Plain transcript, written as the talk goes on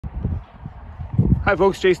Hi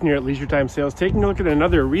folks, Jason here at Leisure Time Sales, taking a look at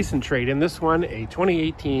another recent trade. In this one, a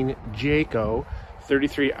 2018 Jayco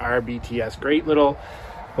 33 RBTS. Great little,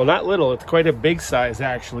 well not little, it's quite a big size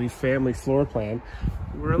actually, family floor plan.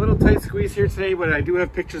 We're a little tight squeeze here today, but I do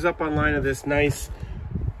have pictures up online of this nice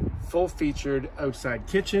full featured outside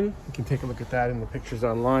kitchen. You can take a look at that in the pictures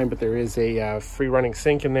online, but there is a free running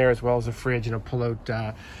sink in there as well as a fridge and a pull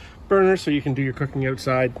out burner so you can do your cooking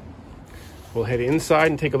outside. We'll head inside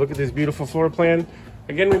and take a look at this beautiful floor plan.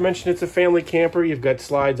 Again, we mentioned it's a family camper. You've got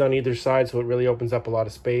slides on either side, so it really opens up a lot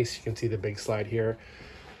of space. You can see the big slide here.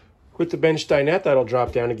 With the bench dinette, that'll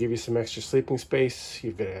drop down to give you some extra sleeping space.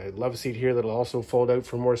 You've got a love seat here that'll also fold out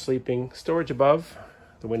for more sleeping. Storage above.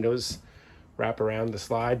 The windows wrap around the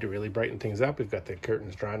slide to really brighten things up. We've got the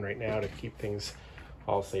curtains drawn right now to keep things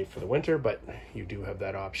all safe for the winter, but you do have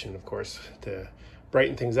that option, of course, to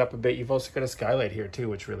brighten things up a bit. You've also got a skylight here too,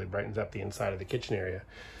 which really brightens up the inside of the kitchen area.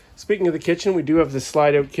 Speaking of the kitchen, we do have the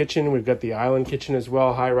slide out kitchen. We've got the island kitchen as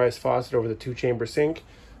well, high-rise faucet over the 2-chamber sink.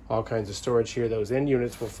 All kinds of storage here. Those end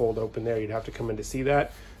units will fold open there. You'd have to come in to see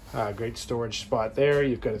that. Great storage spot there.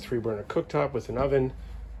 You've got a 3-burner cooktop with an oven,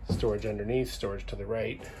 storage underneath, storage to the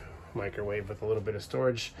right, microwave with a little bit of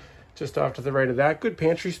storage just off to the right of that. Good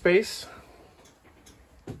pantry space.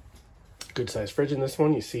 Good size fridge in this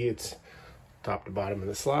one. You see it's top to bottom of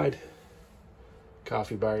the slide.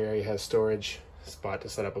 Coffee bar area has storage, spot to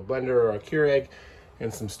set up a blender or a Keurig,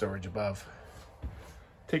 and some storage above.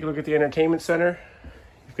 Take a look at the entertainment center.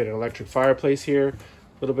 You've got an electric fireplace here, a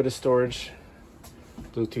little bit of storage,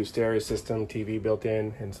 Bluetooth stereo system, TV built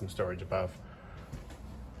in, and some storage above.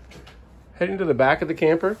 Heading to the back of the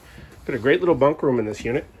camper, got a great little bunk room in this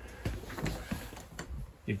unit.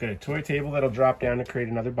 You've got a toy table that'll drop down to create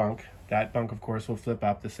another bunk. That bunk, of course, will flip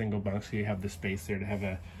up the single bunk, so you have the space there to have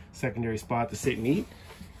a secondary spot to sit and eat.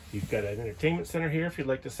 You've got an entertainment center here if you'd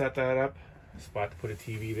like to set that up. A spot to put a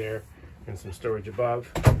TV there and some storage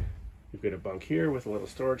above. You've got a bunk here with a little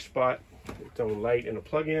storage spot, its own light and a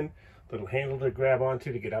plug-in, little handle to grab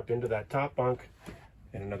onto to get up into that top bunk,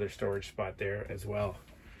 and another storage spot there as well.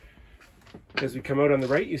 As we come out on the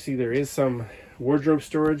right, you see there is some wardrobe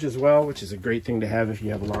storage as well, which is a great thing to have if you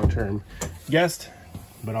have a long-term guest.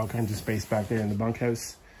 But all kinds of space back there in the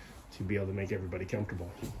bunkhouse to be able to make everybody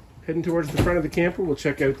comfortable. Heading towards the front of the camper, we'll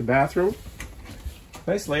check out the bathroom.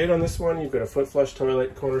 Nice layout on this one. You've got a foot flush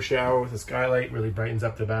toilet, corner shower with a skylight, really brightens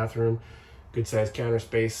up the bathroom. Good sized counter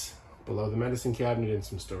space below the medicine cabinet and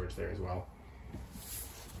some storage there as well.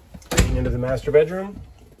 Heading into the master bedroom.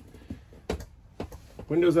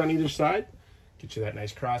 Windows on either side. Get you that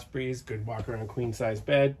nice cross breeze, good walk around queen size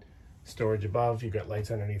bed. Storage above, you've got lights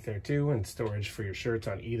underneath there too, and storage for your shirts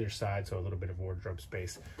on either side, so a little bit of wardrobe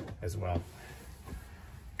space as well.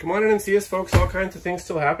 Come on in and see us, folks. All kinds of things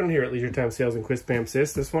still happening here at Leisure Time Sales in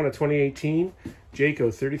Quispamsis. This one, a 2018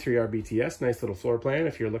 Jayco 33 RBTS. Nice little floor plan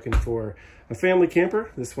if you're looking for a family camper.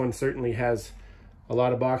 This one certainly has a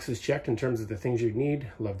lot of boxes checked in terms of the things you need.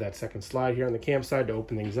 Love that second slide here on the campsite to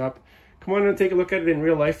open things up. Come on and take a look at it in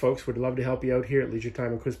real life, folks. We'd love to help you out here at Leisure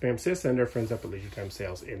Time in Quispamsis and our friends up at Leisure Time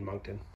Sales in Moncton.